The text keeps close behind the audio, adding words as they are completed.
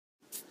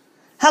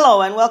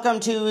Hello and welcome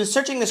to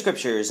Searching the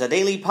Scriptures, a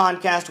daily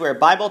podcast where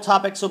Bible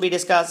topics will be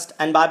discussed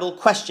and Bible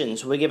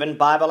questions will be given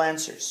Bible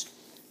answers.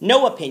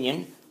 No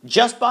opinion,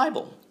 just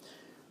Bible.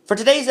 For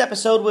today's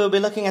episode, we will be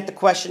looking at the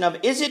question of,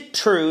 is it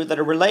true that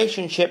a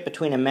relationship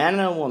between a man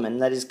and a woman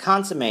that is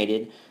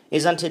consummated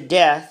is unto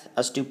death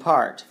us do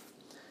part?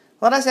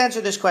 Let us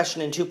answer this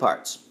question in two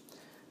parts.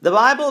 The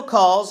Bible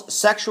calls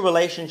sexual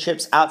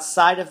relationships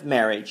outside of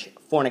marriage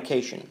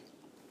fornication.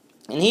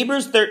 In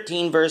Hebrews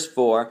 13, verse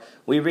 4,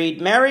 we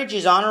read, "Marriage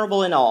is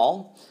honorable in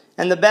all,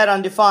 and the bed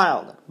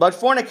undefiled. But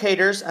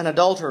fornicators and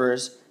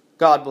adulterers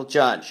God will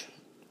judge."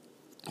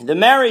 The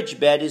marriage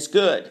bed is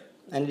good,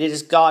 and it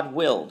is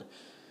God-willed.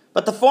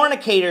 But the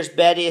fornicator's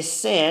bed is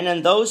sin,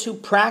 and those who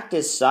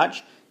practice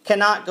such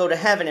cannot go to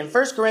heaven. In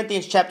 1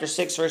 Corinthians chapter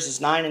 6,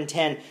 verses 9 and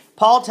 10,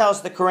 Paul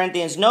tells the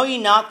Corinthians, "Know ye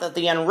not that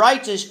the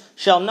unrighteous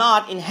shall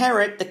not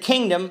inherit the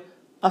kingdom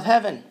of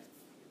heaven?"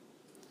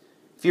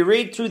 If you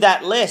read through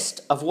that list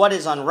of what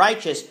is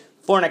unrighteous,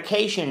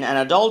 fornication and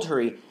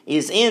adultery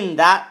is in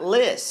that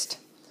list.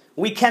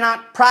 We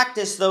cannot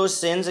practice those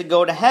sins and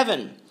go to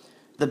heaven.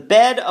 The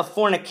bed of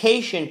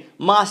fornication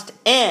must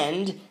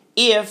end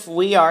if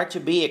we are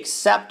to be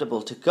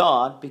acceptable to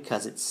God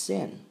because it's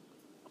sin.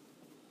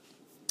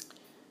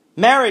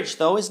 Marriage,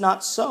 though, is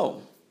not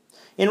so.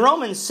 In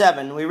Romans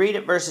 7, we read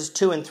at verses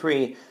 2 and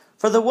 3,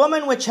 "For the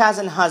woman which has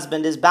an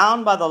husband is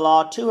bound by the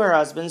law to her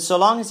husband so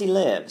long as he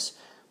lives.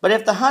 But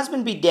if the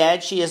husband be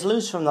dead, she is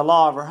loose from the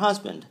law of her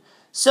husband.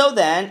 So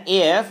then,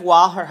 if,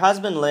 while her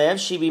husband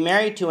lives, she be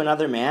married to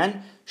another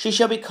man, she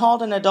shall be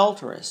called an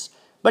adulteress.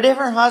 But if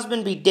her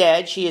husband be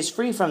dead, she is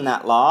free from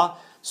that law,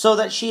 so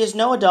that she is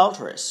no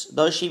adulteress,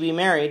 though she be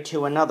married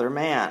to another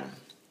man."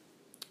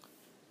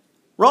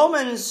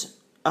 Romans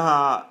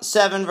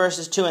 7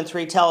 verses 2 and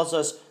 3 tells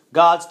us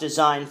God's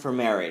design for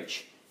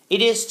marriage.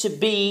 It is to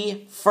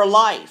be for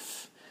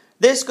life.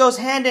 This goes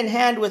hand in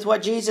hand with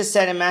what Jesus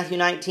said in Matthew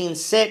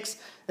 19:6,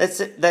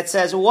 that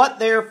says, "What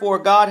therefore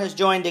God has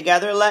joined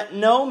together, let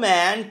no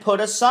man put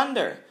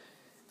asunder."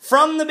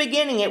 From the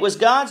beginning, it was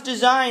God's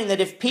design that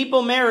if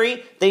people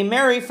marry, they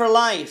marry for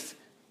life.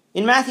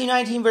 In Matthew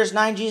 19, verse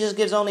 9, Jesus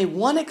gives only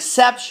one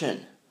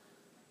exception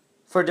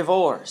for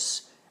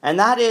divorce, and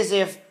that is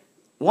if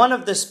one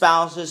of the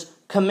spouses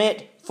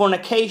commit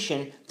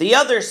fornication, the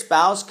other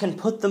spouse can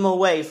put them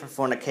away for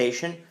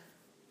fornication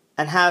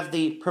and have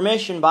the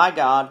permission by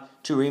God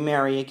to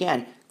remarry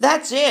again.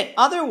 That's it.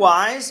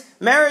 Otherwise,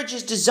 marriage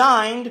is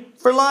designed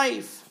for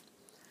life.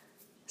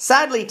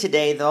 Sadly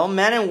today, though,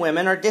 men and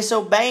women are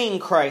disobeying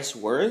Christ's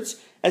words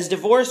as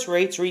divorce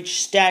rates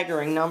reach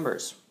staggering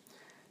numbers.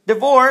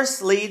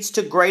 Divorce leads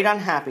to great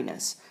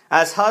unhappiness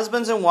as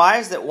husbands and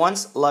wives that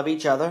once love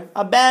each other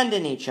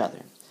abandon each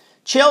other.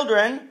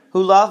 Children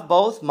who love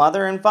both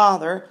mother and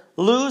father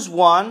lose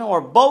one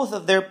or both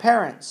of their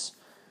parents.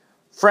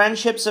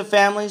 Friendships of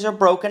families are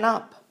broken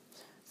up.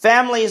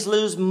 Families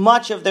lose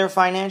much of their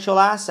financial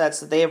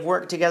assets that they have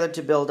worked together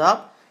to build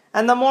up,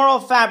 and the moral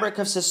fabric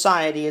of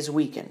society is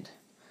weakened.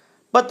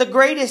 But the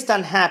greatest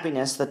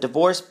unhappiness that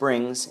divorce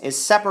brings is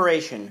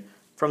separation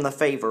from the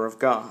favor of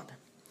God.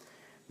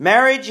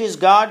 Marriage is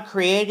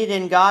God-created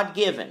and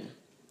God-given,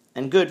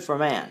 and good for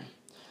man.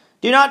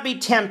 Do not be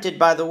tempted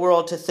by the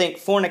world to think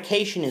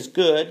fornication is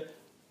good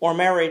or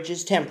marriage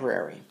is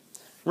temporary.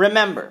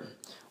 Remember,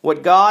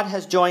 what God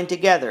has joined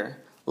together,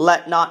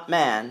 let not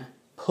man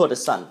put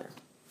asunder.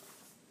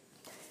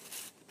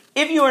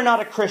 If you are not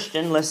a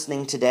Christian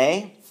listening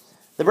today,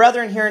 the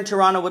brethren here in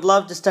Toronto would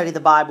love to study the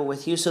Bible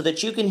with you so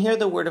that you can hear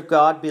the Word of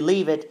God,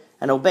 believe it,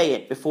 and obey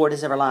it before it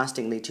is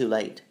everlastingly too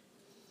late.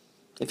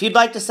 If you'd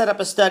like to set up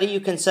a study, you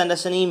can send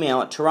us an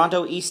email at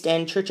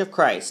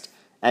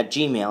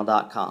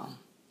torontoeastendchurchofchrist@gmail.com.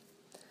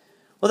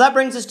 Well, that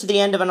brings us to the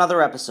end of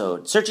another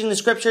episode. Searching the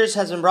Scriptures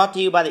has been brought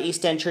to you by the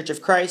East End Church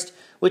of Christ,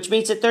 which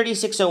meets at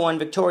 3601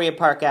 Victoria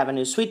Park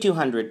Avenue, Suite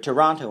 200,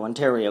 Toronto,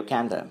 Ontario,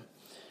 Canada.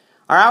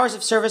 Our hours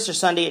of service are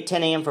Sunday at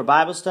 10 a.m. for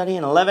Bible study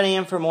and 11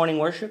 a.m. for morning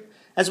worship,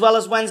 as well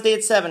as Wednesday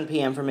at 7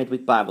 p.m. for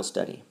midweek Bible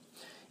study.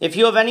 If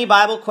you have any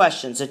Bible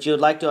questions that you would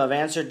like to have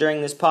answered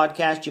during this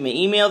podcast, you may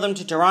email them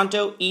to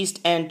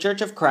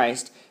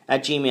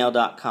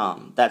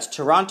torontoeastendchurchofchrist@gmail.com. That's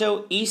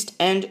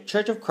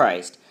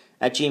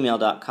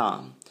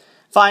torontoeastendchurchofchrist@gmail.com.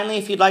 Finally,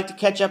 if you'd like to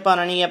catch up on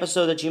any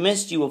episode that you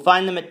missed, you will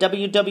find them at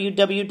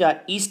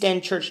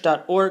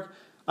www.eastendchurch.org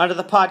under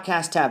the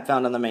podcast tab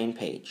found on the main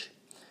page.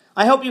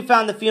 I hope you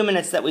found the few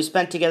minutes that we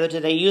spent together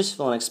today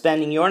useful in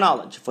expanding your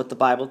knowledge of what the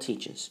Bible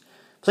teaches.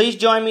 Please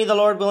join me, the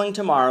Lord willing,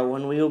 tomorrow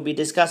when we will be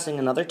discussing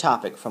another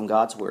topic from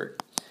God's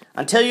Word.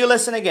 Until you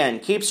listen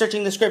again, keep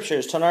searching the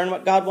Scriptures to learn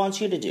what God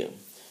wants you to do.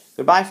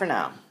 Goodbye for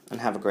now,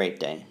 and have a great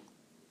day.